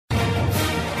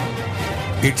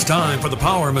It's time for the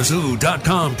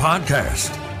PowerMizzou.com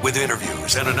podcast with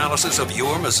interviews and analysis of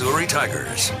your Missouri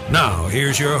Tigers. Now,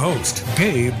 here's your host,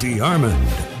 Gabe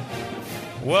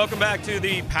DeArmond. Welcome back to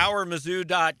the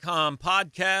PowerMizzou.com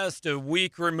podcast, a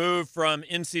week removed from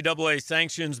NCAA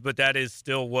sanctions, but that is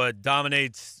still what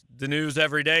dominates the news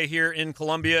every day here in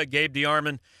Columbia. Gabe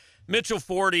DeArmond, Mitchell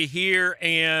Forty here,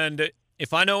 and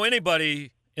if I know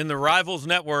anybody in the Rivals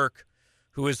Network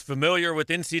who is familiar with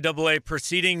NCAA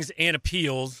proceedings and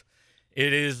appeals,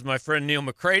 it is my friend Neil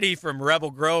McCready from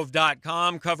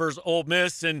RebelGrove.com, covers Ole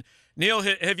Miss. And Neil,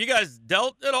 have you guys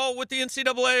dealt at all with the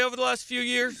NCAA over the last few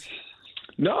years?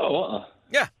 No.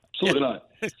 Yeah. Absolutely not.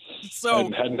 So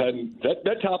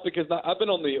that topic is not. I've been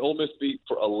on the Ole Miss beat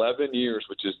for 11 years,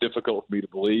 which is difficult for me to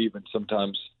believe and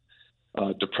sometimes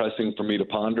depressing for me to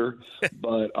ponder.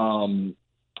 But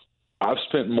I've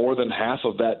spent more than half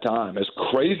of that time, as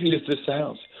crazy as this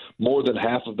sounds, more than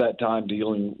half of that time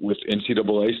dealing with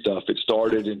NCAA stuff. It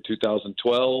started in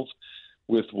 2012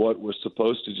 with what was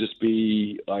supposed to just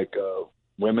be like a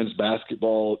women's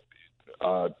basketball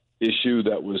issue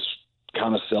that was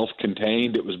kind of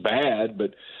self-contained. It was bad,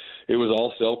 but it was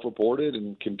all self-reported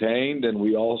and contained, and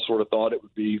we all sort of thought it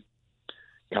would be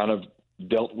kind of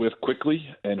dealt with quickly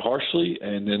and harshly,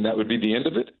 and then that would be the end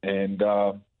of it. And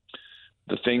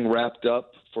the thing wrapped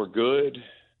up for good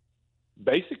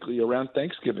basically around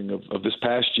Thanksgiving of this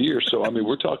past year. So, I mean,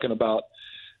 we're talking about,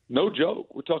 no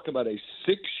joke, we're talking about a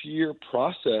 6-year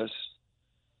process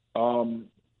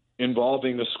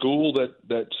involving a school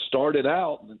that started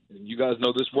out, and you guys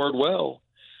know this word well,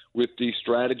 with the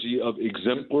strategy of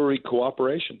exemplary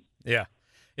cooperation. Yeah.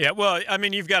 Yeah, well, I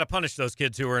mean, you've got to punish those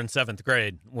kids who were in 7th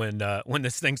grade when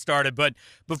this thing started. But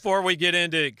before we get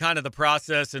into kind of the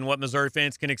process and what Missouri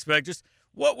fans can expect, just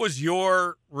what was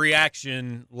your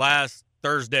reaction last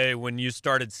Thursday when you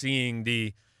started seeing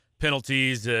the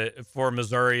penalties for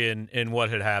Missouri and what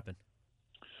had happened?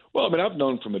 Well, I mean, I've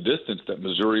known from a distance that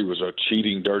Missouri was a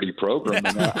cheating, dirty program.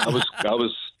 And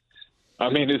I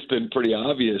mean, it's been pretty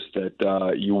obvious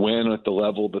that you win at the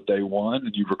level that they won,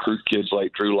 and you recruit kids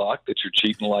like Drew Lock that you're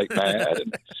cheating like mad.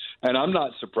 And I'm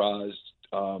not surprised.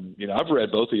 I've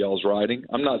read both of y'all's writing.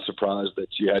 I'm not surprised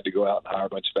that you had to go out and hire a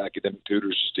bunch of academic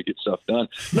tutors just to get stuff done.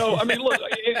 No, I mean, look,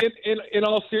 in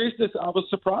all seriousness, I was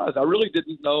surprised. I really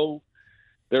didn't know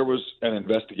there was an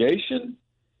investigation.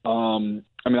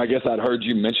 I mean, I guess I'd heard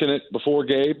you mention it before,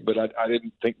 Gabe, but I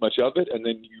didn't think much of it. And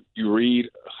then you read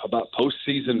about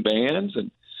postseason bans and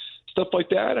stuff like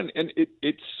that, and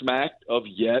it smacked of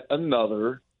yet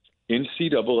another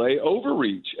NCAA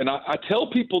overreach. And I tell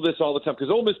people this all the time because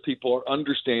Ole Miss people are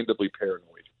understandably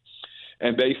paranoid.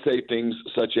 And they say things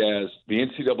such as the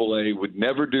NCAA would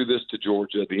never do this to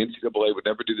Georgia, the NCAA would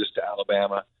never do this to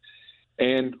Alabama.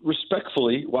 And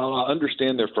respectfully, while I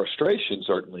understand their frustration,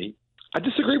 certainly, I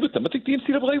disagree with them. I think the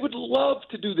NCAA would love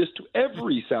to do this to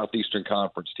every Southeastern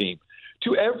Conference team,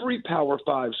 to every Power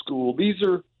 5 school. These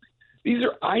are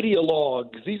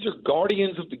ideologues. These are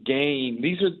guardians of the game.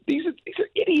 These are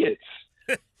idiots,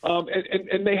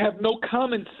 and they have no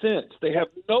common sense. They have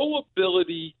no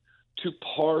ability to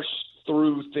parse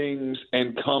through things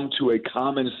and come to a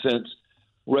common sense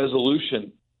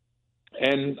resolution.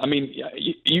 And I mean,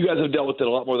 you guys have dealt with it a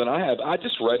lot more than I have. I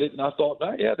just read it and I thought,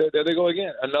 yeah, there they go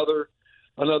again.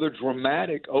 Another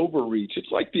dramatic overreach.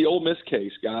 It's like the Ole Miss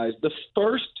case, guys. The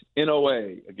first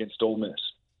NOA against Ole Miss,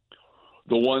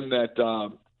 the one that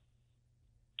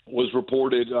was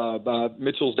reported by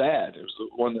Mitchell's dad. It was the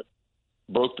one that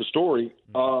broke the story.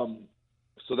 So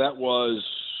that was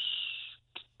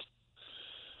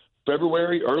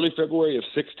early February of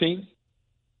 2016.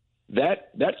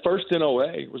 That first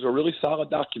NOA was a really solid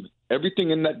document.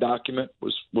 Everything in that document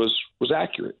was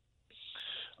accurate.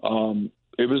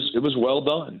 It was well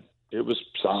done. It was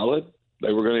solid.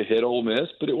 They were going to hit Ole Miss,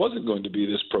 but it wasn't going to be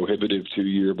this prohibitive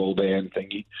 2-year bowl ban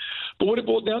thingy. But what it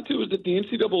boiled down to is that the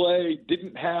NCAA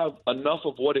didn't have enough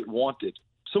of what it wanted.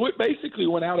 So it basically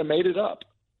went out and made it up.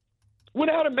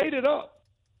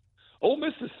 Ole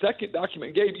Miss's second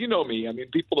document, Gabe, you know me. I mean,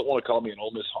 people that want to call me an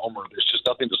Ole Miss homer, there's just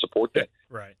nothing to support that.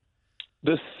 Right.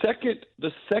 The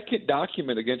second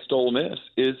document against Ole Miss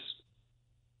is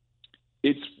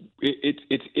it's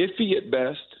iffy at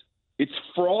best. It's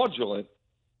fraudulent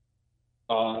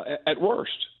at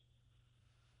worst.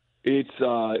 It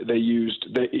was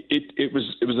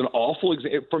an awful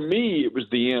example for me. It was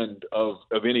the end of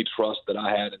any trust that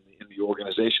I had in the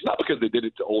organization. Not because they did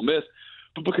it to Ole Miss,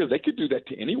 but because they could do that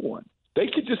to anyone. They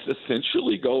could just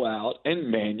essentially go out and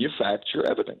manufacture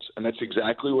evidence, and that's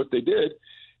exactly what they did.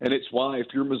 And it's why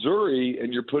if you're Missouri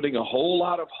and you're putting a whole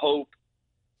lot of hope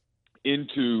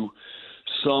into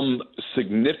some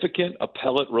significant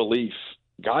appellate relief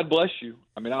God bless you.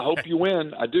 I mean, I hope you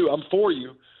win. I do. I'm for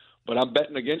you, but I'm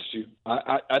betting against you.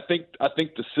 I think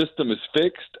the system is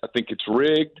fixed. I think it's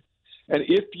rigged. And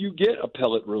if you get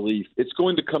appellate relief, it's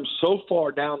going to come so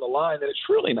far down the line that it's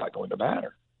really not going to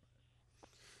matter.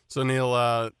 So, Neil,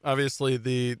 obviously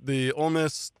the Ole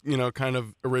Miss, kind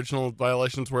of original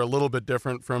violations were a little bit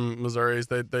different from Missouri's.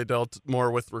 They dealt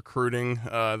more with recruiting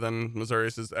than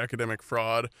Missouri's academic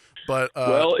fraud. But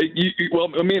well,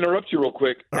 let me interrupt you real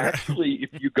quick. Actually,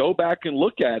 if you go back and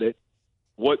look at it,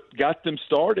 what got them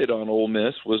started on Ole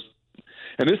Miss was,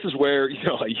 and this is where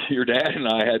your dad and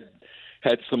I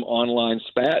had some online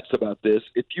spats about this.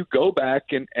 If you go back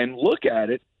and look at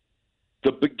it,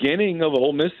 the beginning of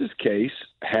Ole Miss's case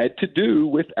had to do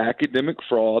with academic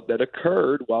fraud that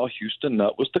occurred while Houston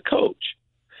Nutt was the coach.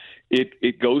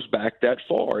 It goes back that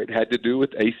far. It had to do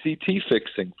with ACT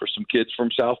fixing for some kids from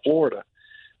South Florida,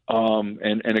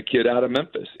 and a kid out of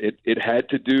Memphis. It had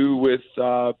to do with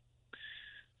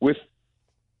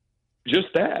just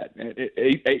that.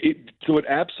 So it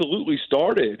absolutely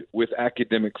started with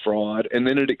academic fraud, and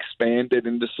then it expanded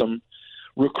into some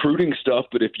recruiting stuff.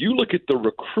 But if you look at the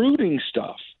recruiting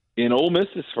stuff in Ole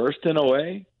Miss's first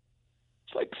NOA,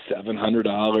 it's like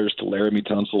 $700 to Laramie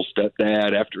Tunsil's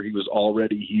stepdad after he was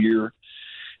already here.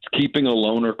 It's keeping a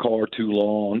loaner car too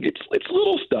long. It's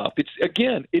little stuff.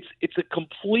 It's a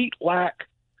complete lack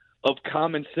of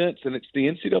common sense, and it's the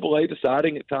NCAA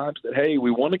deciding at times that, hey,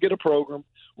 we want to get a program,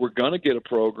 we're going to get a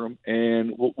program,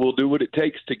 and we'll do what it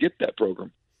takes to get that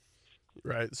program.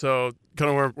 Right. So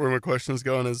kind of where my question is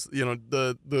going is,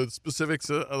 the specifics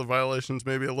of the violations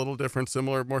may be a little different,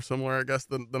 more similar, I guess,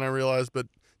 than I realized. But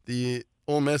the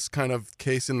Ole Miss kind of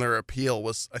case in their appeal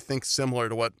was, I think, similar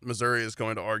to what Missouri is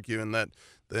going to argue, in that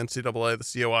the NCAA,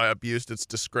 the COI, abused its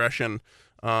discretion.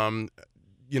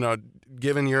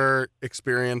 Given your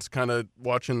experience kind of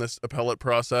watching this appellate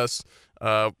process,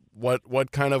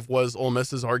 what kind of was Ole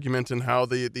Miss's argument and how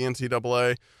the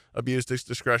NCAA abused its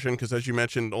discretion? Because as you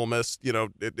mentioned, Ole Miss,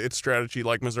 its strategy,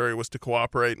 like Missouri, was to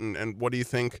cooperate. And what do you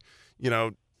think,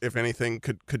 if anything,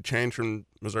 could change from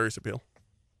Missouri's appeal?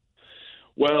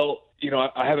 Well,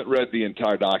 I haven't read the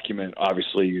entire document,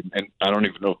 obviously, and I don't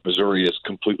even know if Missouri has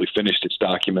completely finished its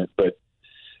document, but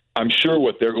I'm sure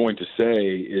what they're going to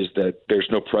say is that there's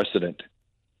no precedent,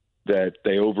 that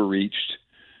they overreached,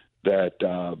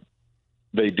 that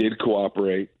they did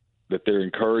cooperate, that they're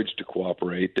encouraged to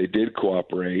cooperate. They did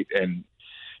cooperate, and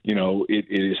it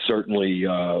is certainly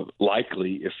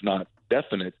likely, if not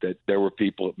definite, that there were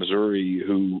people at Missouri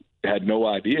who had no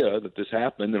idea that this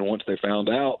happened, and once they found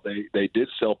out, they did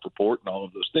self-report and all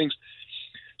of those things.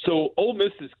 So Ole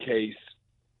Miss's case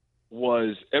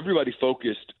was everybody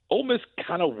focused. Ole Miss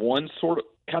kind of sort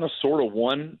of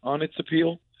won on its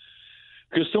appeal,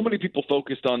 because so many people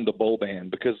focused on the bowl ban,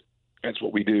 because that's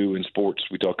what we do in sports.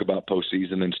 We talk about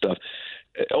postseason and stuff.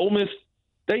 Ole Miss,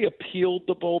 they appealed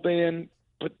the bowl ban,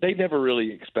 but they never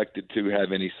really expected to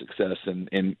have any success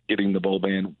in getting the bowl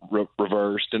ban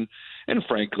reversed. And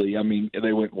frankly, I mean,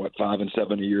 they went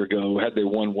 5-7 a year ago. Had they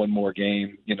won one more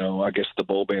game, I guess the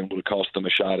bowl ban would have cost them a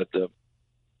shot at the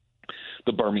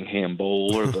Birmingham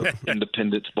Bowl or the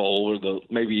Independence Bowl or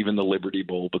maybe even the Liberty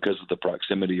Bowl, because of the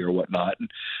proximity or whatnot.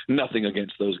 And nothing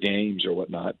against those games or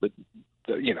whatnot, but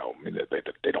they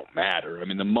don't matter. I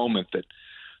mean, the moment that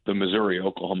the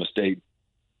Missouri-Oklahoma State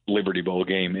Liberty Bowl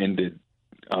game ended,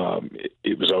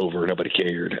 it was over. Nobody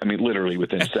cared. I mean, literally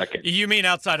within seconds. You mean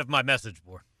outside of my message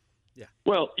board? Yeah.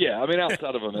 Well, yeah. I mean,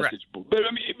 outside of a message board. But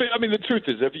I mean, the truth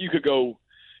is, if you could go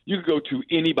to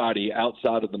anybody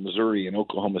outside of the Missouri and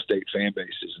Oklahoma State fan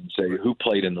bases and say who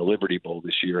played in the Liberty Bowl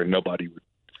this year, and nobody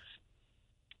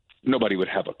would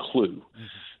have a clue. Mm-hmm.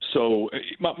 So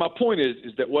my point is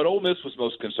that what Ole Miss was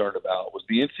most concerned about was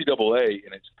the NCAA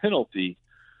and its penalty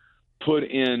put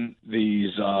in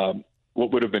these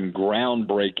what would have been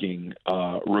groundbreaking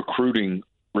recruiting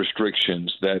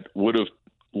restrictions that would have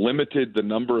limited the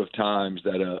number of times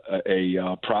that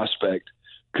a prospect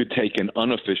could take an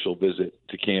unofficial visit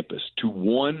to campus to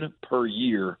 1 per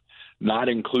year, not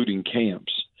including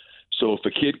camps. So if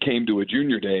a kid came to a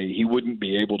junior day, he wouldn't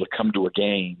be able to come to a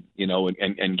game,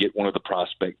 and get one of the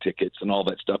prospect tickets and all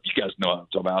that stuff. You guys know what I'm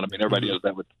talking about. I mean, everybody does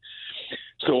that.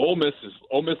 So Ole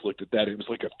Miss looked at that. It was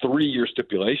like a 3-year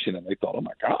stipulation, and they thought, oh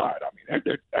my God, I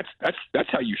mean, that's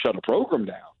how you shut a program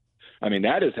down. I mean,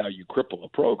 that is how you cripple a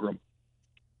program.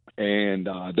 And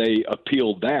they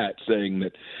appealed that, saying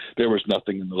that there was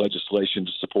nothing in the legislation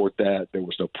to support that. There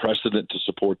was no precedent to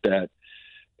support that.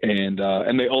 And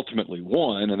they ultimately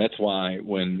won. And that's why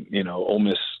when, Ole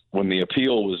Miss, when the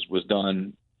appeal was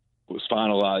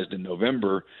finalized in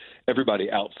November,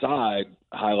 everybody outside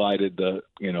highlighted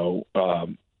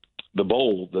the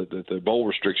bowl, the bowl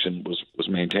restriction was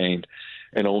maintained,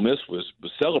 and Ole Miss was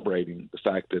celebrating the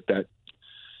fact that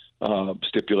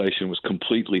stipulation was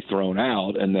completely thrown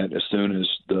out, and that as soon as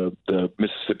the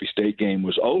Mississippi State game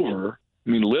was over, I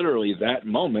mean, literally that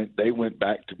moment, they went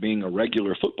back to being a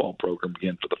regular football program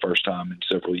again for the first time in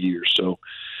several years. So,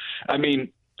 I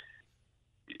mean,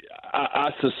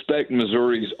 I suspect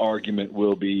Missouri's argument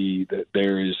will be that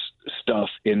there is stuff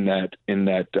in the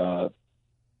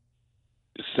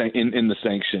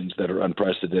sanctions that are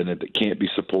unprecedented that can't be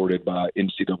supported by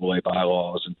NCAA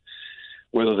bylaws, and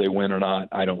whether they win or not,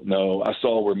 I don't know. I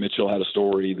saw where Mitchell had a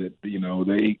story that,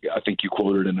 I think you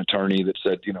quoted an attorney that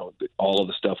said, that all of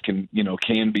the stuff can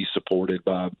be supported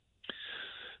by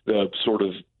the sort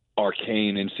of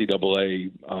arcane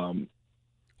NCAA.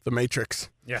 The Matrix.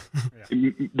 Yeah.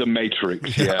 The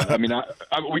Matrix. Yeah. I mean,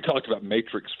 we talked about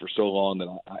Matrix for so long that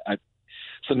I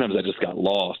sometimes I just got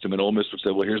lost. I mean, Ole Miss would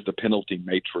say, well, here's the penalty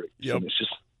matrix. Yep. And it's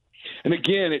just, and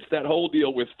again, it's that whole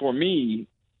deal with, for me,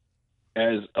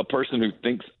 as a person who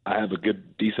thinks I have a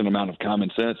decent amount of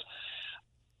common sense,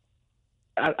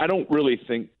 I don't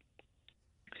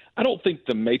think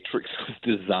the matrix was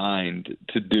designed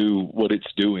to do what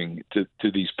it's doing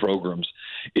to these programs.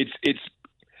 It's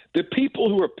the people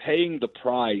who are paying the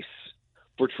price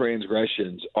for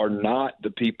transgressions are not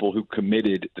the people who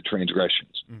committed the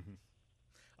transgressions. Mm-hmm.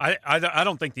 I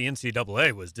don't think the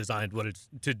NCAA was designed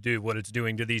to do what it's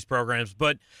doing to these programs.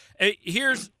 But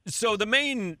so the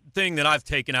main thing that I've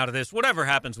taken out of this, whatever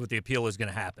happens with the appeal is going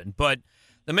to happen. But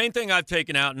the main thing I've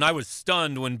taken out, and I was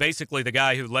stunned when basically the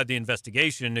guy who led the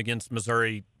investigation against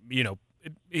Missouri,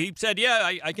 he said,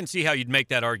 yeah, I can see how you'd make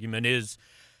that argument, is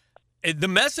the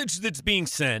message that's being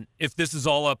sent, if this is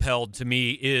all upheld to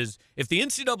me, is if the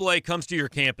NCAA comes to your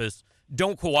campus,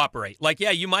 don't cooperate. Like,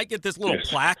 yeah, you might get this little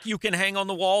plaque you can hang on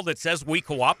the wall that says we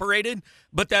cooperated,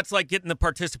 but that's like getting the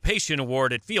participation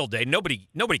award at field day. Nobody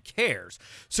cares.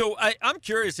 So I'm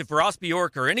curious if Ross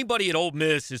Bjork or anybody at Ole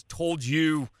Miss has told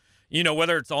you,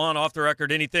 whether it's on, off the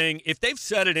record, anything, if they've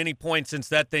said at any point since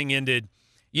that thing ended,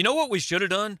 you know what we should have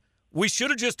done? We should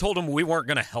have just told them we weren't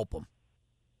going to help them.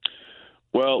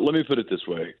 Well, let me put it this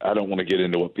way. I don't want to get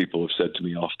into what people have said to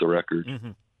me off the record.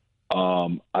 Mm-hmm.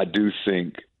 I do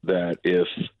think that if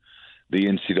the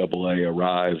NCAA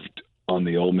arrived on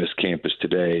the Ole Miss campus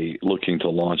today looking to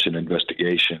launch an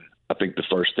investigation, I think the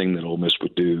first thing that Ole Miss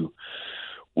would do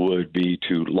would be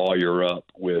to lawyer up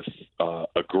with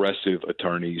aggressive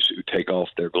attorneys who take off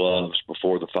their gloves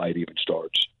before the fight even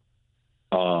starts.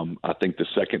 I think the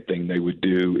second thing they would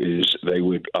do is they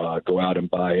would go out and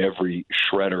buy every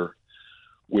shredder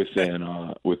within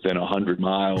 100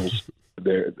 miles.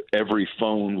 Every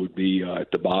phone would be at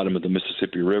the bottom of the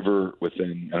Mississippi River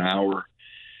within an hour,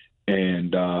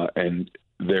 and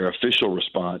their official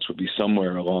response would be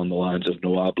somewhere along the lines of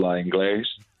 "No habla inglés,"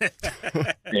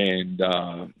 and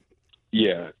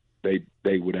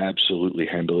they would absolutely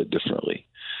handle it differently.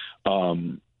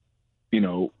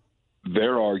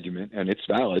 Their argument, and it's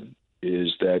valid,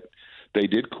 is that they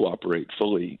did cooperate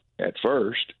fully at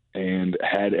first and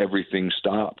had everything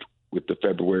stopped with the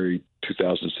February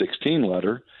 2016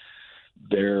 letter.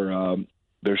 Their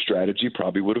strategy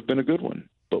probably would have been a good one.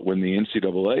 But when the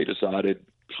NCAA decided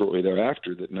shortly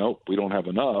thereafter that, nope, we don't have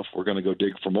enough, we're going to go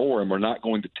dig for more, and we're not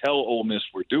going to tell Ole Miss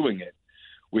we're doing it,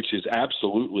 which is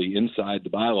absolutely inside the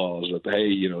bylaws of,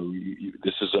 hey,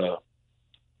 this is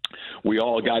we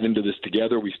all got into this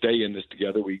together. We stay in this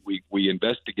together. We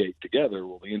investigate together.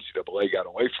 Well, the NCAA got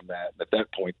away from that. And at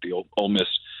that point, the Ole Miss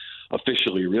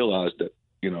officially realized that,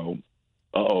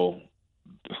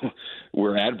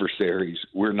 we're adversaries.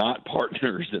 We're not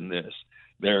partners in this.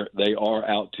 They are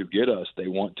out to get us. They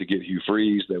want to get Hugh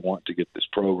Freeze. They want to get this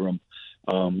program.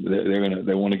 They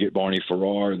want to get Barney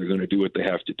Farrar. They're going to do what they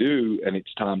have to do, and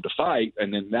it's time to fight.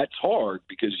 And then that's hard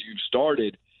because you've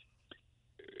started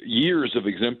years of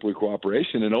exemplary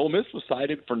cooperation, and Ole Miss was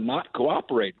cited for not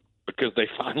cooperating because they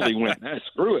finally went,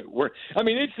 screw it.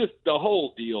 It's just the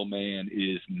whole deal, man,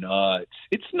 is nuts.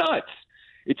 It's nuts.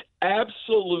 It's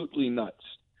absolutely nuts.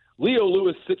 Leo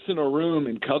Lewis sits in a room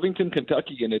in Covington,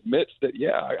 Kentucky, and admits that,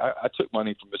 I took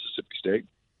money from Mississippi State.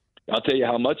 I'll tell you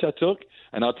how much I took,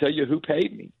 and I'll tell you who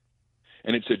paid me.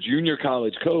 And it's a junior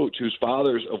college coach whose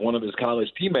father's of one of his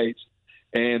college teammates,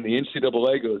 and the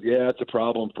NCAA goes, it's a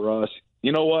problem for us.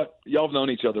 You know what? Y'all have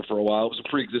known each other for a while. It was a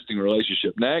pre-existing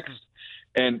relationship. Next.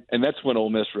 And that's when Ole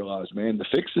Miss realized, man, the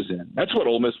fix is in. That's what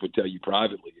Ole Miss would tell you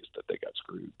privately, is that they got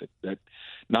screwed. That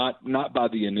not by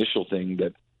the initial thing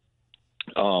that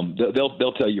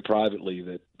they'll tell you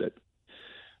privately that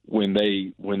when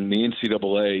the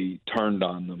NCAA turned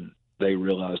on them, they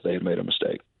realized they had made a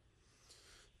mistake.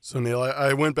 So, Neil,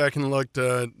 I went back and looked,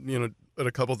 at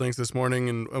a couple things this morning,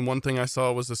 and one thing I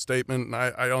saw was a statement, and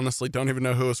I honestly don't even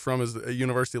know who it was from as a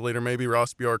university leader, maybe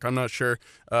Ross Bjork, I'm not sure.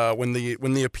 When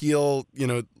the appeal,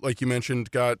 like you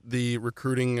mentioned, got the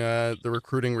recruiting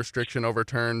restriction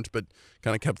overturned, but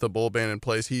kind of kept the bowl ban in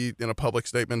place, he, in a public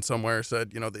statement somewhere,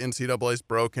 said, the NCAA is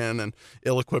broken and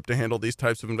ill-equipped to handle these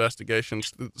types of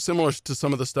investigations, similar to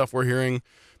some of the stuff we're hearing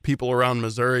people around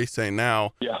Missouri say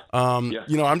now. Yeah.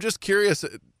 I'm just curious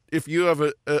if you have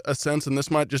a sense, and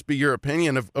this might just be your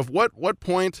opinion, of what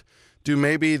point do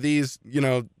maybe these,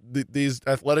 these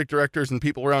athletic directors and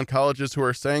people around colleges who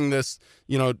are saying this,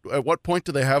 at what point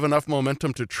do they have enough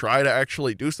momentum to try to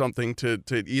actually do something to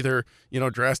either,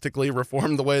 drastically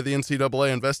reform the way the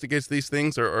NCAA investigates these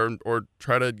things or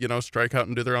try to, strike out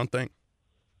and do their own thing?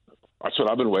 That's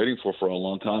what I've been waiting for a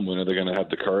long time. When are they going to have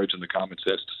the courage and the common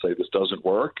sense to say this doesn't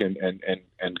work and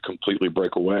completely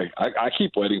break away? I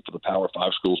keep waiting for the Power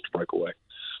 5 schools to break away,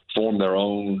 form their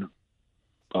own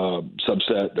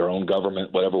subset, their own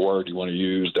government, whatever word you want to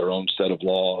use, their own set of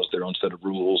laws, their own set of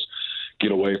rules,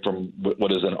 get away from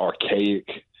what is an archaic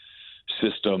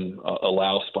system,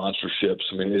 allow sponsorships.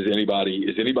 I mean, is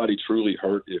anybody truly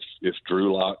hurt if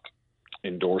Drew Lock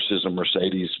endorses a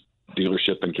Mercedes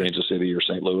dealership in Kansas City or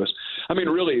St. Louis? I mean,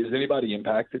 really, is anybody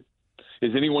impacted?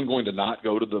 Is anyone going to not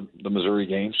go to the Missouri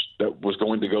games that was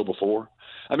going to go before?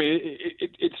 I mean,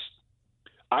 it's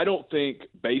I don't think,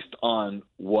 based on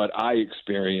what I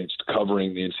experienced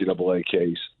covering the NCAA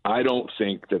case, I don't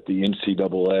think that the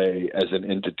NCAA as an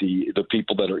entity, the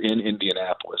people that are in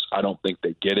Indianapolis, I don't think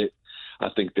they get it. I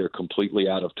think they're completely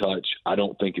out of touch. I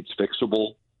don't think it's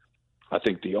fixable. I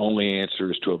think the only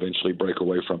answer is to eventually break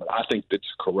away from it. I think it's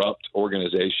a corrupt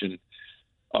organization.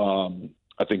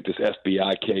 I think this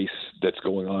FBI case that's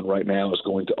going on right now is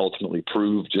going to ultimately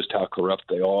prove just how corrupt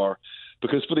they are.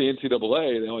 Because for the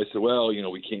NCAA, they always say, well,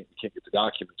 we can't get the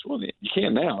documents. Well, you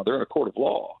can now. They're in a court of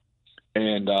law.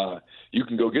 And you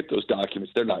can go get those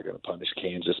documents. They're not going to punish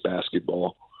Kansas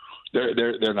basketball.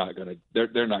 They're not going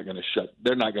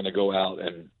to go out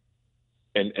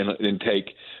and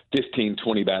take 15,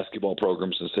 20 basketball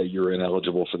programs and say you're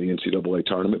ineligible for the NCAA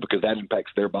tournament, because that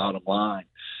impacts their bottom line.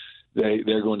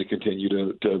 They're going to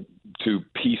continue to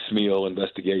piecemeal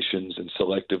investigations and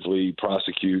selectively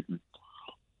prosecute.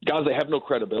 Guys, they have no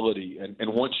credibility, and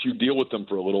once you deal with them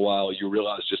for a little while, you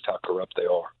realize just how corrupt they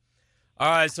are. All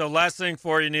right, so last thing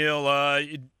for you, Neil.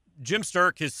 Jim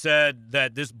Sterk has said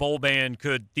that this bowl ban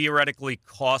could theoretically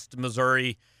cost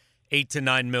Missouri $8 to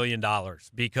 $9 million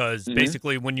because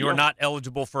basically when you're not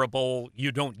eligible for a bowl,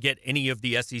 you don't get any of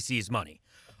the SEC's money.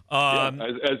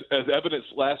 As evidenced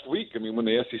last week, I mean, when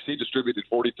the SEC distributed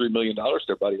 $43 million to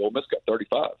everybody, Ole Miss got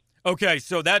 35. Okay,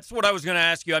 so that's what I was going to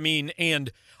ask you. I mean, and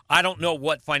I don't know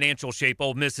what financial shape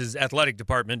Ole Miss's athletic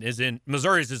department is in.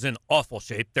 Missouri's is in awful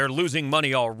shape. They're losing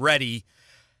money already.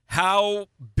 How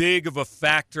big of a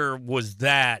factor was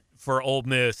that for Ole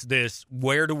Miss,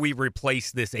 where do we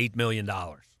replace this $8 million?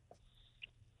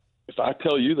 If I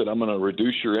tell you that I'm going to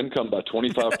reduce your income by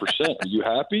 25%, are you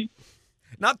happy?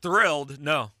 Not thrilled,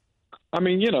 no. I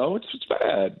mean, it's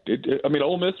bad.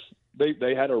 Ole Miss,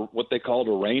 they had what they called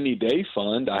a rainy day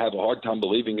fund. I have a hard time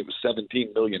believing it was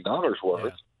 $17 million worth. Yeah.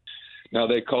 Now,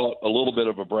 they caught a little bit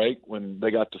of a break when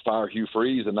they got to fire Hugh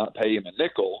Freeze and not pay him a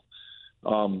nickel.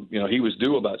 He was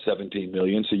due about $17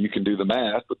 million, so you can do the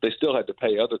math, but they still had to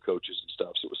pay other coaches and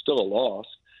stuff, so it was still a loss.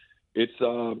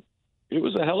 It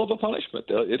was a hell of a punishment.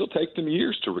 It'll take them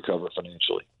years to recover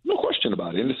financially. No question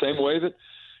about it. In the same way that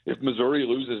if Missouri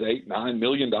loses $8-9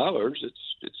 million,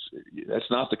 that's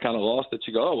not the kind of loss that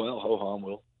you go, oh, well, ho hum,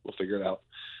 we'll figure it out.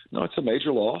 No, it's a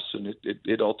major loss, and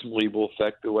it ultimately will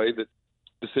affect the way that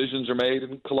decisions are made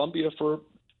in Columbia for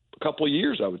a couple of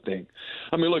years, I would think.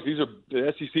 I mean, look,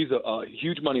 the SEC's a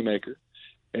huge moneymaker,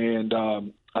 and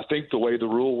I think the way the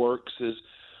rule works is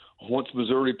once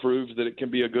Missouri proves that it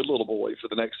can be a good little boy for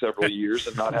the next several years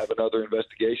and not have another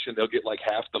investigation, they'll get like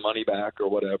half the money back or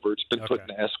whatever. It's been put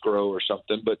in escrow or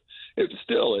something, but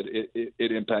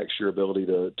it impacts your ability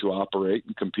to operate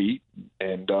and compete,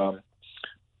 and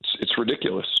it's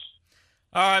ridiculous.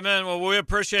 All right, man. Well, we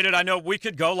appreciate it. I know we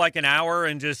could go like an hour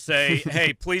and just say,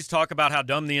 hey, please talk about how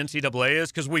dumb the NCAA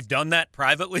is, because we've done that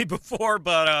privately before,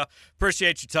 but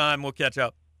appreciate your time. We'll catch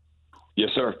up.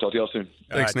 Yes, sir. Talk to y'all soon.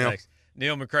 Thanks, Neil. Thanks.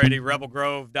 Neil McCready,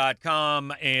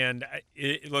 rebelgrove.com. And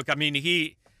look, I mean,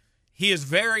 he is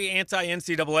very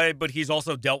anti-NCAA, but he's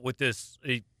also dealt with this,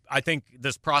 I think,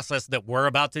 this process that we're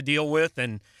about to deal with,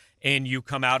 and you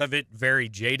come out of it very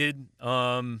jaded.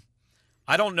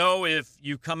 I don't know if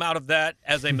you come out of that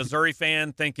as a Missouri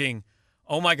fan thinking,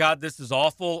 oh, my God, this is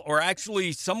awful, or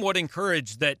actually somewhat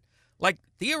encouraged that, Like,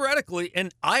 theoretically,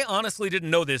 and I honestly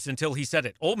didn't know this until he said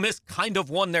it, Ole Miss kind of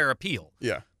won their appeal.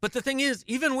 Yeah. But the thing is,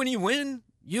 even when you win,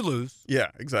 you lose.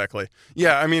 Yeah, exactly.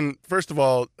 Yeah, I mean, first of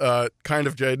all, kind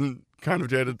of jaded,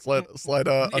 slight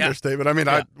understatement. I mean,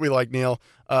 we like Neal.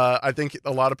 I think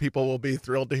a lot of people will be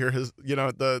thrilled to hear his,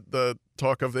 the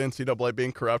talk of the NCAA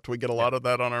being corrupt. We get a lot of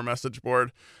that on our message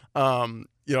board.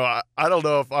 I don't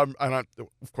know if I'm not,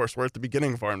 of course, we're at the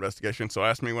beginning of our investigation, so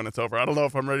ask me when it's over. I don't know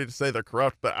if I'm ready to say they're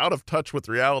corrupt, but out of touch with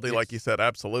reality, like you said,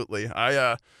 absolutely.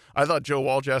 I thought Joe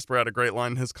Waljasper had a great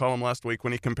line in his column last week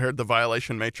when he compared the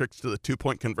violation matrix to the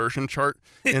 2-point conversion chart,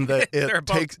 in that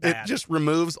it just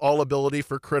removes all ability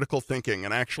for critical thinking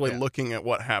and actually looking at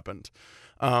what happened.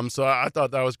 So I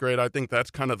thought that was great. I think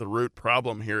that's kind of the root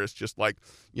problem here, is just like,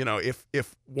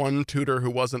 if one tutor who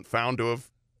wasn't found to have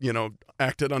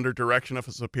acted under direction of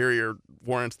a superior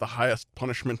warrants the highest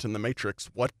punishment in the matrix,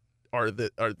 what are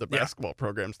the basketball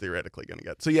programs theoretically going to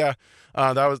get? So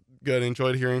that was good.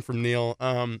 Enjoyed hearing from Neal.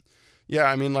 I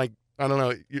mean, like, I don't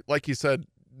know, like you said,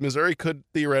 Missouri could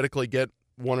theoretically get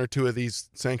one or two of these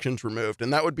sanctions removed,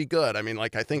 and that would be good. I mean,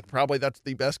 like, I think probably that's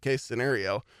the best case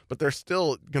scenario, but they're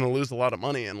still going to lose a lot of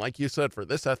money. And like you said, for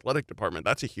this athletic department,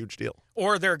 that's a huge deal.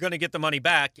 Or they're going to get the money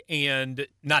back and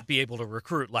not be able to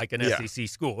recruit like an SEC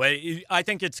school. I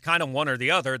think it's kind of one or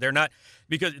the other. They're not,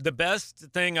 because the best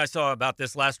thing I saw about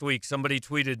this last week, somebody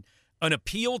tweeted, an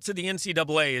appeal to the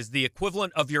NCAA is the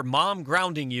equivalent of your mom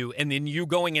grounding you and then you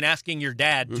going and asking your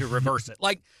dad to reverse it.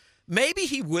 Like, maybe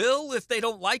he will if they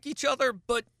don't like each other,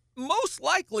 but most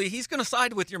likely he's going to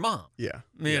side with your mom. Yeah.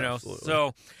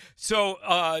 Absolutely.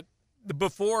 So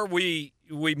before we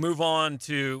move on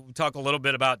to talk a little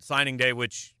bit about signing day,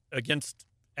 which against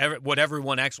what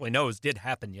everyone actually knows did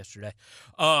happen yesterday.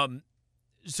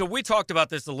 So we talked about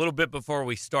this a little bit before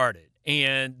we started,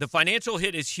 and the financial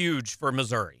hit is huge for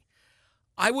Missouri.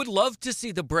 I would love to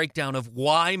see the breakdown of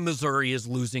why Missouri is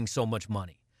losing so much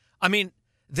money. I mean,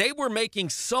 they were making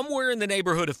somewhere in the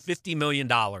neighborhood of $50 million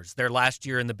their last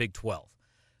year in the Big 12.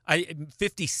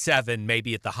 57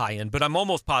 maybe at the high end, but I'm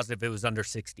almost positive it was under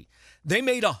 60. They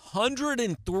made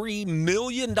 $103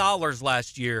 million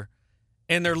last year,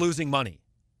 and they're losing money.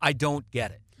 I don't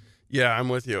get it. Yeah, I'm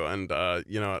with you. And,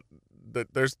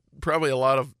 there's probably a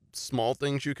lot of small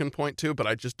things you can point to, but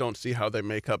I just don't see how they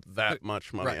make up that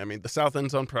much money. Right. I mean, the South End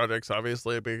Zone project's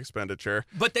obviously a big expenditure.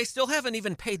 But they still haven't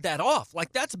even paid that off.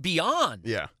 Like, that's beyond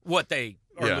what they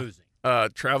are losing.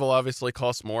 Travel obviously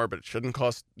costs more, but it shouldn't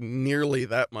cost nearly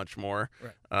that much more.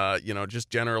 Right. Just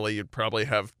generally, you'd probably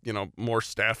have, more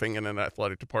staffing in an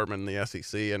athletic department in the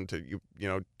SEC, and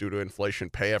due to inflation,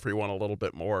 pay everyone a little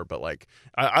bit more. But like,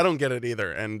 I don't get it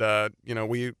either. And,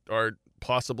 we are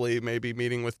possibly maybe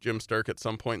meeting with Jim Sterk at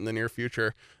some point in the near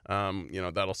future.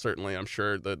 That'll certainly, I'm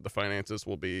sure that the finances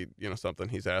will be, something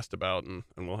he's asked about, and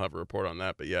we'll have a report on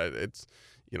that. But yeah, it's,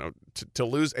 to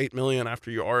lose $8 million after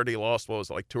you already lost, what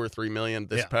was it, like $2 or $3 million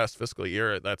this past fiscal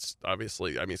year, that's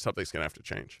obviously, I mean, something's going to have to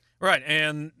change. Right.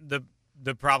 And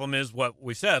the problem is what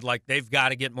we said, like, they've got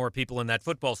to get more people in that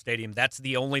football stadium. That's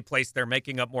the only place they're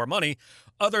making up more money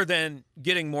other than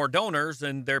getting more donors.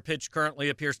 And their pitch currently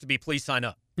appears to be, please sign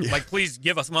up. Yeah. Like, please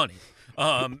give us money.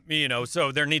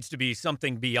 So there needs to be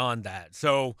something beyond that.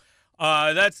 So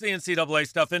that's the NCAA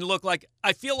stuff. And look, like,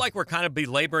 I feel like we're kind of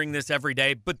belaboring this every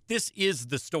day, but this is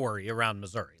the story around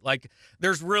Missouri. Like,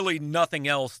 there's really nothing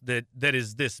else that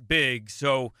is this big.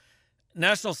 So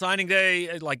National Signing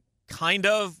Day, like, kind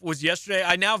of was yesterday.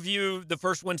 I now view the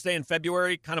first Wednesday in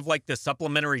February kind of like the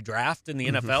supplementary draft in the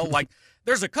NFL. Like,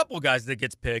 there's a couple guys that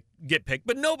get picked,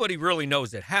 but nobody really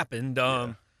knows it happened.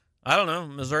 I don't know.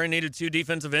 Missouri needed 2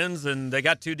 defensive ends, and they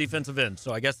got 2 defensive ends.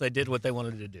 So I guess they did what they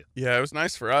wanted to do. Yeah, it was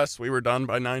nice for us. We were done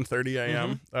by 9:30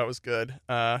 a.m. That was good.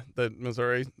 The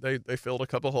Missouri, they filled a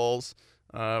couple holes.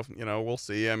 We'll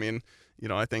see. I mean,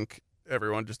 I think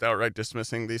everyone just outright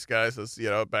dismissing these guys as,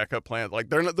 backup plan. Like,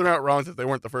 they're not wrong that they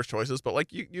weren't the first choices, but like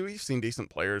you've seen decent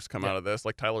players come out of this.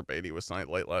 Like Tyler Beatty was signed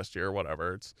late last year,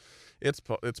 whatever. It's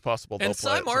possible they'll play. And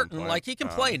Cy Martin, like, he can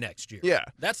play next year. Yeah.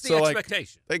 That's the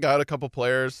expectation. Like, they got a couple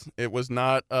players. It was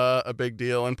not a big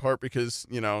deal, in part because,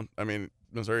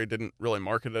 Missouri didn't really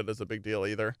market it as a big deal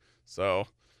either. So,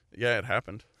 yeah, it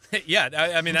happened. Yeah,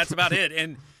 I mean, that's about it.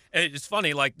 And it's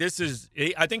funny, like,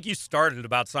 I think you started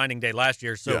about signing day last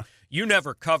year, so you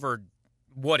never covered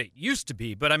what it used to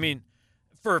be. But, I mean,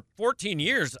 for 14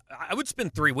 years, I would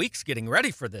spend 3 weeks getting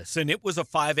ready for this, and it was a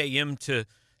 5 a.m. to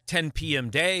 10 p.m.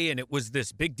 day, and it was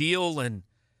this big deal, and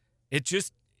it's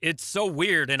so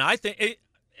weird. And I think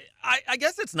I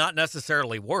guess it's not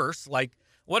necessarily worse. Like,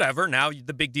 whatever, now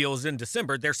the big deal is in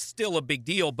December. There's still a big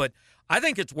deal, but I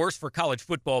think it's worse for college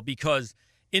football because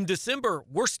In December,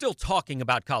 we're still talking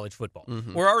about college football.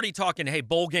 We're already talking, hey,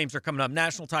 bowl games are coming up,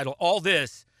 national title, all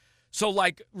this. So,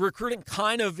 like, recruiting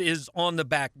kind of is on the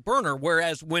back burner,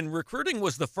 whereas when recruiting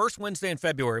was the first Wednesday in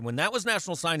February, when that was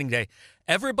National Signing Day,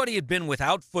 everybody had been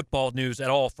without football news at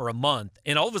all for a month,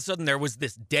 and all of a sudden there was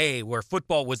this day where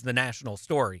football was the national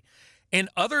story. And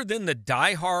other than the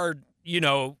diehard,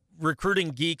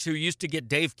 recruiting geeks who used to get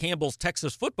Dave Campbell's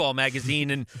Texas Football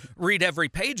Magazine and read every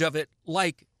page of it,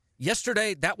 like,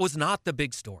 yesterday, that was not the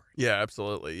big story. Yeah,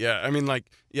 absolutely. Yeah, I mean,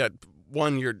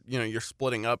 one, you're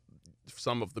splitting up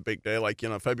some of the big day,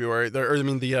 February,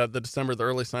 the December, the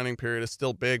early signing period is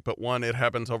still big, but one, it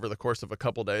happens over the course of a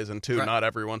couple days, and two, not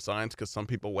everyone signs because some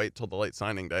people wait till the late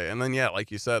signing day. And then, like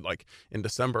you said, like in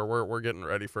December, we're getting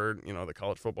ready for, the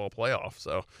college football playoff.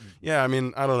 So, yeah, I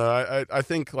mean, I don't know. I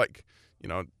think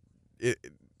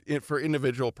for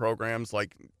individual programs,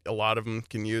 like a lot of them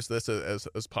can use this as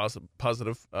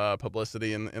positive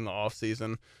publicity in the off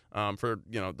season. For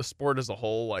the sport as a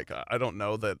whole, like I don't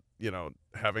know that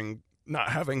not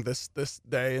having this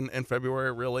day in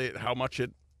February really how much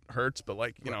it hurts, but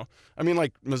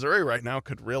Missouri right now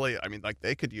could really,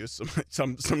 they could use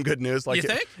some good news. Like, you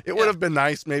think? It would have been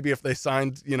nice maybe if they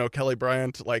signed Kelly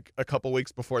Bryant like a couple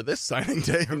weeks before this signing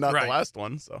day and not the last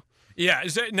one. So. Yeah.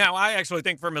 Now, I actually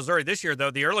think for Missouri this year,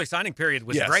 though, the early signing period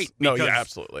was great. No, yeah,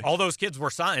 absolutely. All those kids were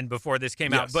signed before this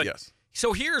came out. But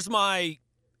so here's and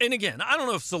again, I don't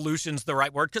know if solution's the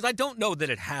right word because I don't know that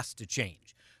it has to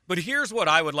change. But here's what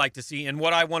I would like to see and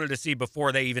what I wanted to see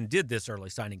before they even did this early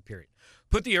signing period.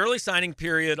 Put the early signing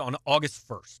period on August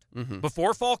 1st,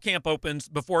 before fall camp opens,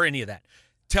 before any of that.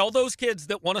 Tell those kids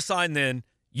that want to sign then,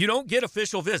 you don't get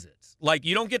official visits. Like,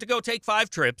 you don't get to go take 5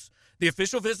 trips. The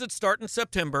official visits start in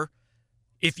September.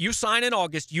 If you sign in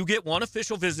August, you get one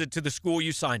official visit to the school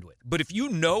you signed with. But if you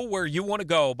know where you want to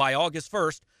go by August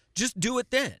 1st, just do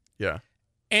it then. Yeah.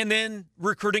 And then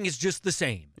recruiting is just the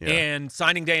same. Yeah. And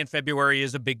signing day in February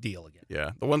is a big deal again.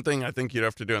 Yeah. The one thing I think you'd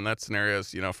have to do in that scenario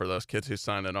is, for those kids who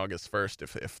signed on August 1st,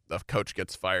 if the coach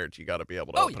gets fired, you got to be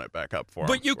able to open it back up for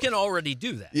them. But you can already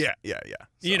do that. Yeah.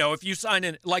 So. If you sign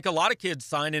in, like a lot of kids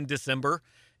sign in December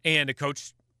and a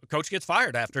coach gets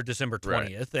fired after December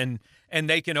 20th, and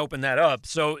they can open that up.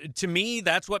 So to me,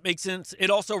 that's what makes sense. It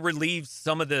also relieves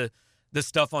some of the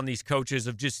stuff on these coaches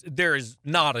of just there is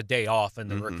not a day off in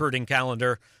the recruiting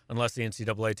calendar unless the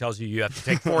NCAA tells you have to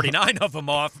take 49 of them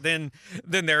off, then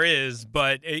there is.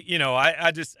 But,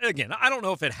 I just, again, I don't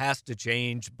know if it has to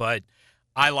change, but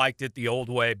I liked it the old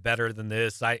way better than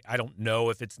this. I don't know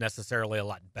if it's necessarily a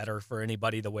lot better for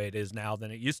anybody the way it is now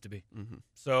than it used to be.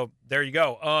 So there you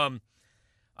go.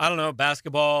 I don't know,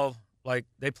 basketball, like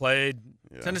they played.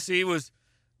 Yeah. Tennessee was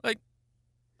like,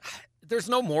 there's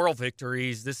no moral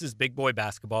victories. This is big boy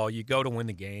basketball. You go to win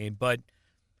the game. But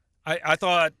I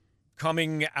thought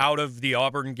coming out of the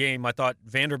Auburn game, I thought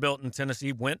Vanderbilt and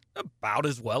Tennessee went about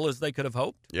as well as they could have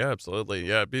hoped. Yeah, absolutely.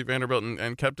 Yeah, beat Vanderbilt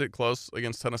and kept it close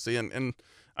against Tennessee. And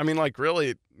I mean, like,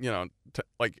 really,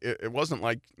 it wasn't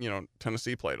like,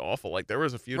 Tennessee played awful. Like, there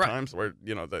was a few times where,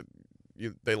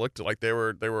 they looked like they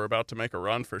were about to make a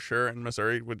run for sure, and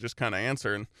Missouri would just kind of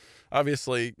answer. And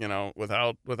obviously,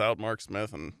 without Mark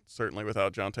Smith and certainly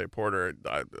without Jonte Porter,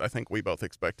 I think we both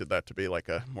expected that to be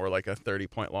more like a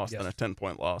 30-point loss than a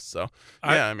 10-point loss. So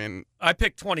I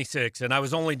picked 26, and I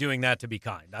was only doing that to be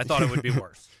kind. I thought it would be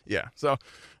worse. Yeah. So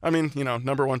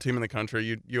number 1 team in the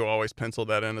country, you always pencil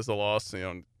that in as a loss.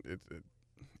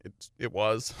 It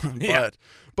was,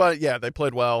 but yeah, they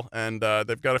played well, and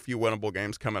they've got a few winnable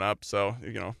games coming up. So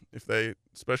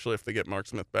especially if they get Mark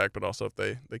Smith back, but also if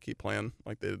they keep playing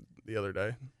like they did the other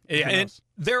day. Yeah, and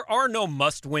there are no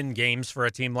must-win games for a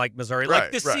team like Missouri.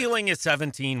 Like the ceiling is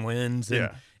 17 wins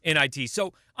and NIT.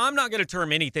 So I'm not going to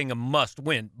term anything a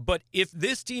must-win, but if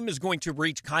this team is going to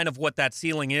reach kind of what that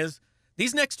ceiling is,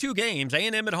 these next 2 games,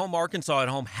 A&M at home, Arkansas at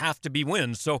home, have to be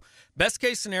wins. So best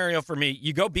case scenario for me,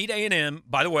 you go beat A&M.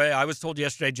 By the way, I was told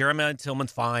yesterday Jeremiah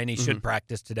Tillman's fine. He should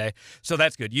practice today. So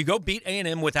that's good. You go beat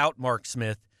A&M without Mark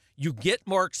Smith. You get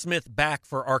Mark Smith back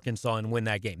for Arkansas and win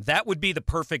that game. That would be the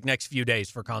perfect next few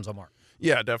days for Cuonzo Martin.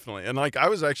 Yeah, definitely. And I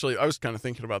was kind of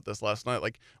thinking about this last night.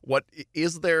 Like, what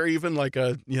is there even like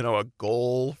a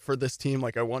goal for this team?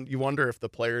 Like, you wonder if the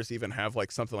players even have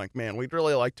like something like, man, we'd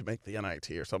really like to make the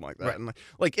NIT or something like that. Right. And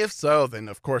like if so, then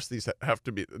of course these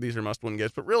are must-win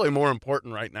games. But really more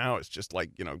important right now is just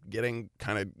like, getting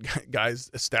kind of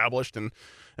guys established and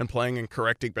playing and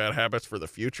correcting bad habits for the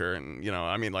future. And,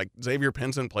 like Xavier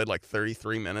Pinson played like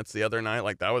 33 minutes the other night.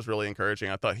 Like, that was really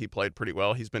encouraging. I thought he played pretty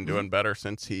well. He's been doing better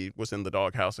since he was in the the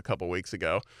doghouse a couple weeks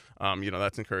ago.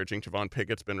 That's encouraging. Javon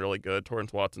Pickett's been really good.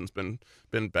 Torrance Watson's been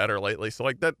better lately. So,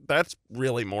 like, that's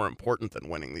really more important than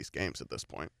winning these games at this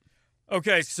point.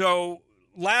 Okay, so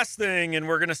last thing, and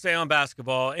we're going to stay on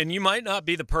basketball, and you might not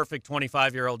be the perfect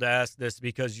 25-year-old to ask this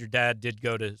because your dad did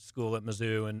go to school at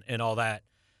Mizzou and all that.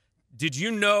 Did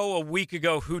you know a week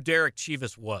ago who Derek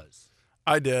Chivas was?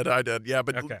 I did, yeah,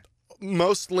 but okay.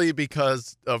 Mostly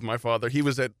because of my father. He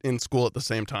was in school at the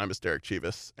same time as Derek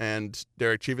Chivas, and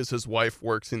Derek Chivas, his wife,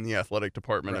 works in the athletic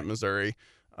department at Missouri.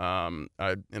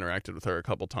 I interacted with her a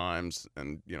couple times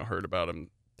and, heard about him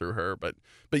through her. But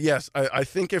yes, I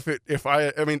think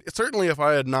certainly if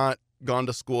I had not gone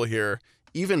to school here,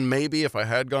 even maybe if I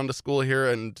had gone to school here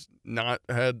and not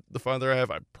had the father I have,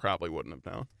 I probably wouldn't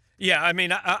have known. Yeah, I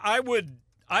mean, I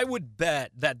would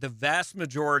bet that the vast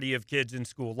majority of kids in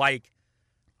school, like,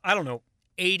 I don't know,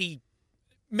 80,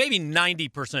 maybe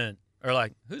 90% are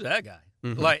like, who's that guy?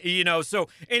 Mm-hmm. Like, so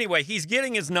anyway, he's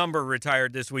getting his number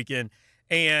retired this weekend.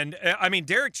 And, I mean,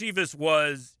 Derek Chivas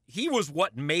was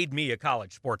what made me a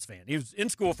college sports fan. He was in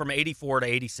school from 84 to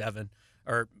 87,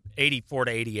 or 84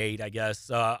 to 88, I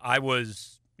guess. I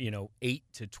was, 8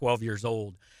 to 12 years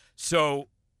old. So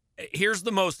here's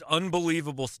the most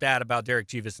unbelievable stat about Derek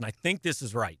Chivas, and I think this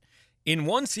is right. In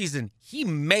one season, he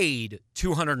made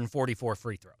 244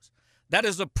 free throws. That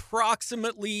is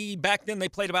approximately, back then they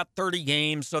played about 30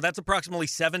 games, so that's approximately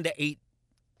 7 to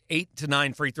 8 to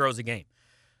 9 free throws a game.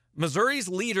 Missouri's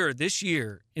leader this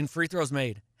year in free throws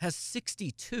made has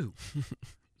 62.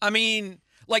 I mean,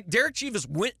 like, Derek Chivas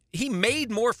he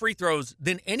made more free throws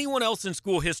than anyone else in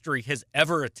school history has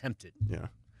ever attempted. Yeah.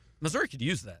 Missouri could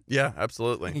use that. Yeah,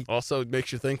 absolutely. Also, it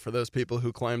makes you think for those people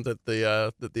who claim that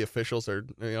the officials are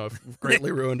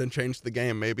greatly ruined and changed the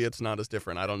game. Maybe it's not as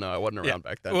different. I don't know. I wasn't around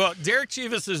back then. Well, Derek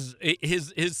Chivas'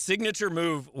 his signature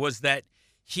move was that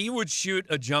he would shoot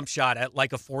a jump shot at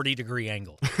like a 40-degree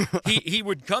angle. he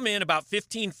would come in about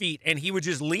 15 feet and he would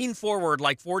just lean forward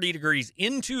like 40 degrees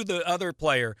into the other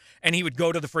player, and he would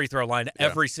go to the free throw line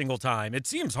every single time. It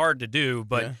seems hard to do,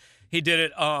 but he did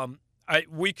it.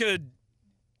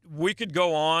 We could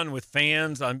go on with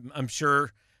fans. I'm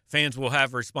sure fans will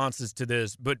have responses to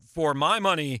this. But for my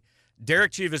money,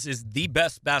 Derek Chivas is the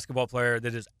best basketball player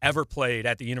that has ever played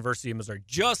at the University of Missouri,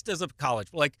 just as a college.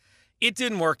 Like, it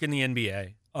didn't work in the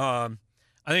NBA. I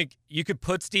think you could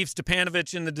put Steve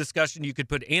Stepanovich in the discussion. You could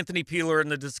put Anthony Peeler in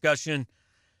the discussion.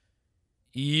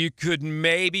 You could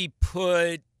maybe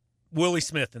put Willie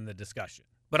Smith in the discussion.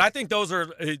 But I think those are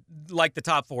like the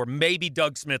top four. Maybe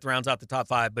Doug Smith rounds out the top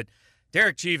five. But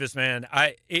Derek Chivas, man,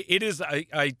 I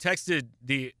texted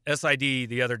the SID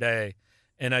the other day,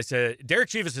 and I said, Derek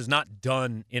Chivas has not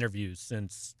done interviews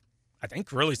since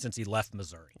he left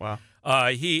Missouri. Wow.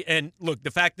 And look, the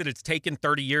fact that it's taken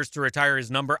 30 years to retire his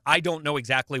number, I don't know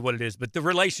exactly what it is, but the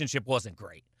relationship wasn't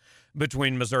great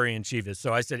between Missouri and Chivas.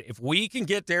 So I said, if we can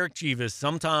get Derek Chivas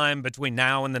sometime between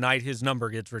now and the night his number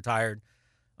gets retired,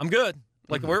 I'm good.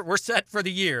 Like, we're set for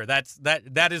the year.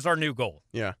 That is our new goal.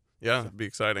 Yeah. Yeah, it'd be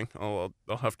exciting. I'll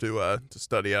have to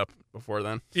study up before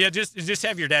then. Yeah, just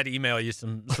have your dad email you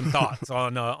some thoughts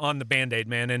on the Band-Aid,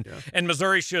 man. And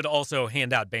Missouri should also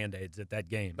hand out Band-Aids at that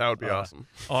game. That would be awesome.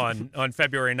 on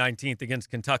February 19th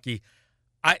against Kentucky.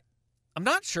 I'm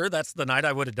not sure that's the night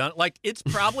I would have done it. Like, it's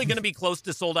probably going to be close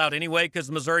to sold out anyway, because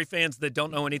Missouri fans that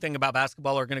don't know anything about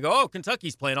basketball are going to go, oh,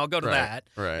 Kentucky's playing, I'll go to that.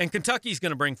 Right. And Kentucky's going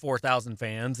to bring 4,000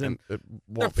 fans, and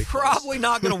they're be probably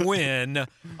not going to win.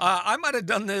 I might have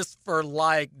done this for,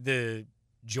 like, the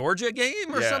Georgia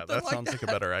game or something like that. Yeah, that sounds like a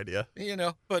better idea.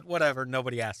 But whatever.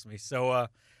 Nobody asked me. So,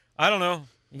 I don't know.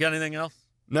 You got anything else?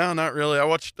 No, not really. I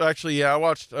watched Vashon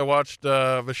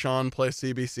play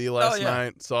CBC last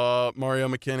night. Saw Mario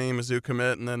McKinney, Mizzou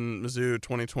commit, and then Mizzou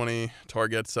 2020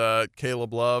 targets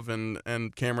Caleb Love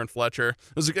and Cameron Fletcher.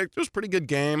 It was a pretty good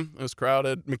game. It was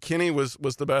crowded. McKinney was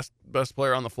the best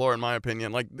player on the floor in my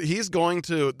opinion. Like, there's going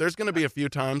to be a few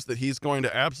times that he's going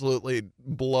to absolutely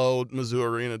blow Mizzou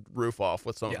Arena roof off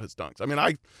with some of his dunks. I mean,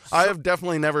 I have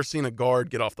definitely never seen a guard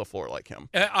get off the floor like him.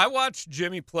 I watched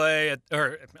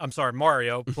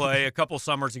Mario play a couple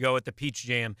summers ago at the Peach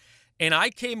Jam, and I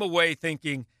came away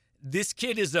thinking, this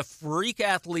kid is a freak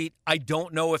athlete. I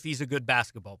don't know if he's a good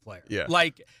basketball player. Yeah.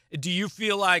 Like, do you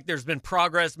feel like there's been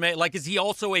progress made? Like, is he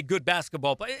also a good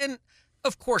basketball player? And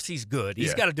of course he's good.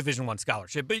 He's got a Division I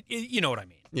scholarship, but you know what I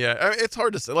mean. Yeah, it's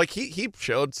hard to say. Like, he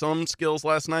showed some skills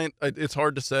last night. It's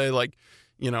hard to say, like,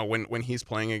 when he's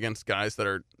playing against guys that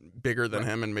are bigger than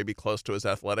him and maybe close to his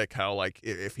athletic, how, like,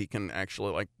 if he can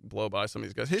actually, like, blow by some of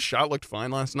these guys. His shot looked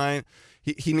fine last night.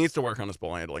 He needs to work on his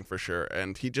ball handling for sure,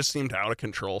 and he just seemed out of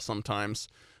control sometimes.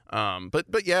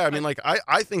 But yeah, I mean, like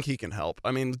I think he can help.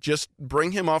 I mean, just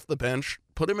bring him off the bench,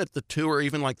 put him at the 2 or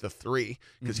even like the 3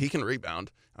 because he can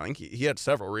rebound. I think he had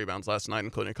several rebounds last night,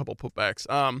 including a couple putbacks.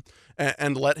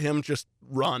 And let him just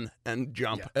run and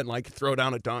jump and like throw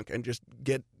down a dunk and just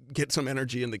get some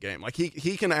energy in the game. Like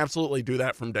he can absolutely do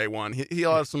that from day one.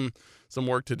 He'll have some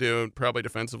work to do, probably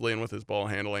defensively and with his ball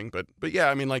handling. But yeah,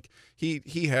 I mean, like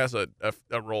he has a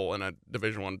role in a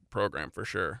Division I program for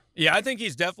sure. Yeah, I think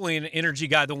he's definitely an energy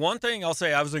guy. The one thing I'll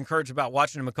say I was encouraged about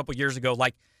watching him a couple years ago,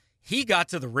 like he got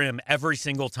to the rim every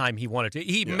single time he wanted to.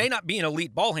 He may not be an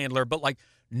elite ball handler, but like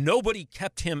nobody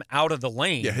kept him out of the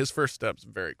lane. Yeah, his first step's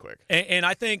very quick. And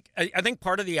I think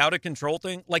part of the out of control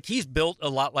thing, like he's built a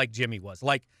lot like Jimmy was.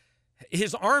 Like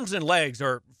his arms and legs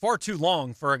are far too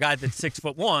long for a guy that's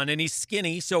 6'1", and he's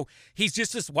skinny, so he's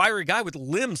just this wiry guy with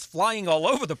limbs flying all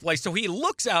over the place. So he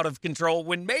looks out of control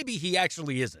when maybe he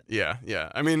actually isn't. Yeah.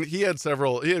 I mean, he had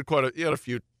quite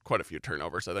a few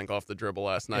turnovers, I think, off the dribble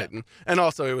last night, and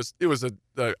also it was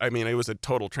a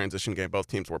total transition game. Both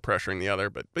teams were pressuring the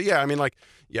other, but yeah, I mean, like,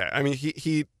 yeah, I mean,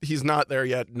 he's not there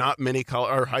yet. Not many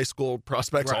high school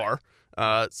prospects are.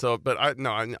 I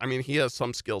mean, he has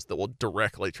some skills that will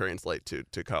directly translate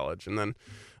to college. And then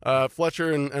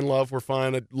Fletcher and Love were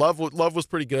fine. Love was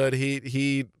pretty good.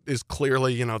 He is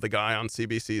clearly, the guy on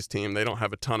CBC's team. They don't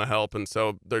have a ton of help, and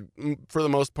so they're, for the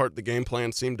most part, the game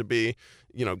plan seemed to be,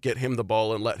 get him the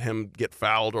ball and let him get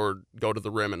fouled or go to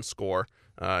the rim and score.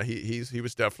 He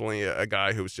was definitely a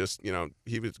guy who was just,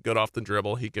 he was good off the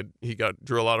dribble. He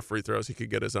drew a lot of free throws. He could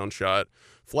get his own shot.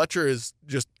 Fletcher is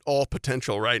just all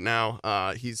potential right now.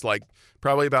 He's like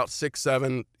probably about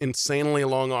 6'7", insanely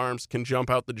long arms, can jump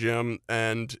out the gym,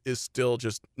 and is still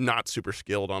just not super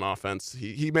skilled on offense.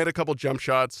 He made a couple jump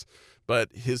shots,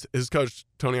 but his coach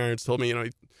Tony Irons told me,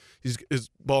 his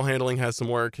ball handling has some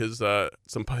work. His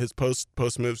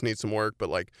post moves need some work, but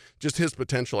like just his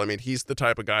potential. I mean, he's the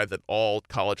type of guy that all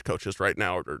college coaches right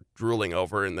now are drooling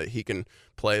over, and that he can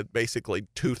play basically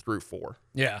 2 through 4.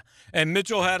 Yeah, and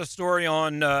Mitchell had a story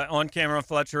on Cameron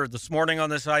Fletcher this morning on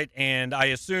the site, and I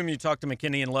assume you talked to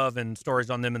McKinney and Love and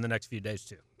stories on them in the next few days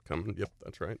too. Yep,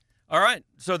 that's right. All right,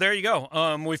 so there you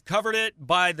go. We've covered it.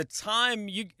 By the time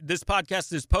this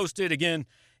podcast is posted, again,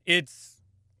 it's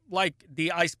like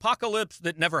the ice apocalypse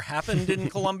that never happened in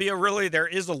Columbia, really. There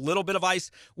is a little bit of ice.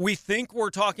 We think we're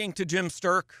talking to Jim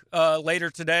Sterk later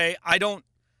today. I don't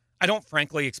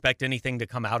frankly expect anything to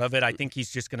come out of it. I think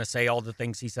he's just going to say all the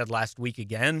things he said last week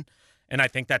again, and I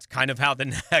think that's kind of how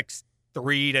the next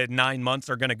 3 to 9 months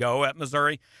are going to go at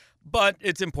Missouri. But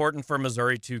it's important for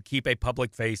Missouri to keep a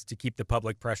public face, to keep the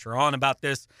public pressure on about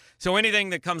this. So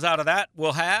anything that comes out of that,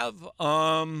 we'll have.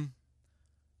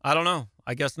 I don't know.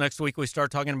 I guess next week we start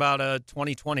talking about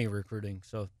 2020 recruiting.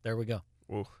 So there we go.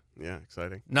 Ooh, yeah,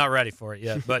 exciting. Not ready for it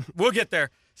yet, but we'll get there.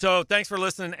 So thanks for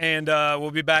listening, and we'll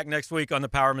be back next week on the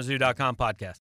PowerMizzou.com podcast.